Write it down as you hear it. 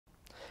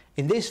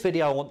In this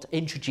video I want to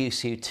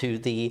introduce you to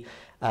the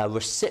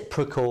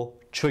reciprocal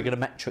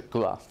trigonometric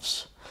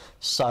graphs.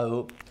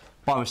 So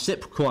by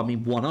reciprocal I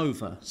mean 1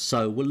 over.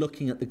 So we're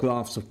looking at the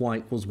graphs of y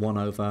equals 1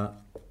 over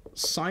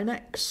sine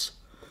x,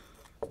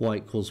 y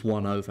equals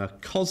 1 over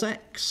cos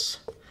x,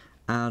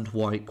 and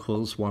y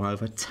equals 1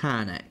 over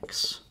tan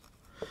x.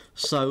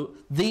 So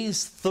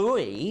these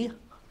three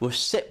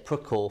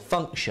reciprocal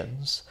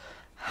functions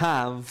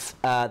have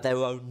their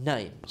own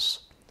names.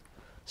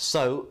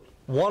 So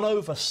 1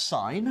 over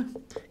sine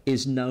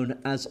is known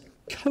as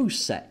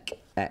cosec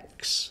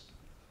x,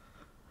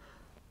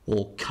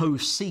 or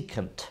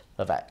cosecant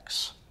of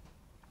x.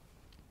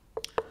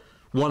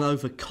 1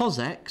 over cos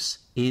x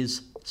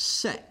is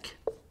sec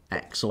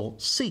x, or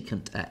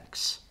secant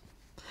x.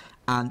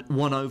 And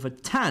 1 over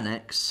tan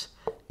x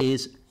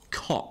is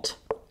cot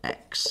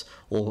x,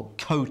 or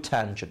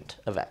cotangent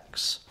of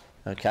x.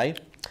 Okay?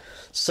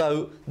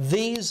 So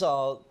these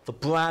are the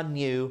brand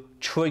new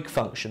trig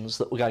functions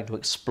that we're going to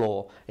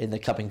explore in the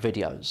coming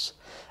videos.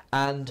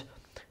 And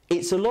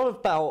it's a lot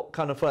about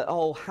kind of like,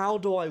 oh, how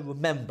do I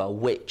remember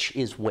which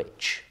is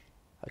which?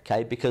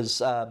 Okay,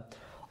 because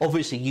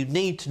obviously you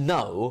need to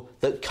know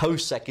that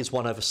cosec is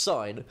 1 over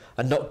sine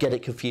and not get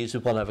it confused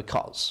with 1 over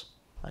cos.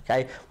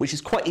 Okay, which is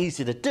quite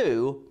easy to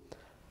do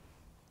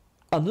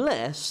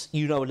unless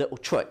you know a little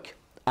trick,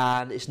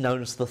 and it's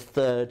known as the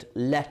third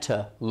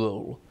letter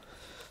rule.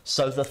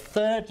 So the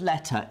third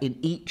letter in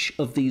each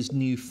of these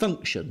new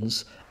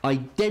functions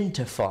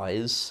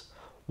identifies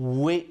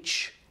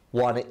which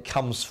one it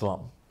comes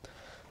from.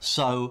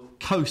 So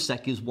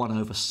cosec is 1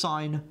 over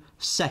sine,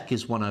 sec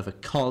is 1 over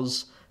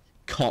cos,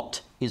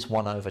 cot is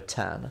 1 over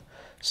tan.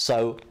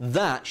 So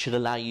that should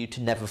allow you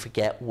to never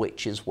forget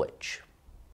which is which.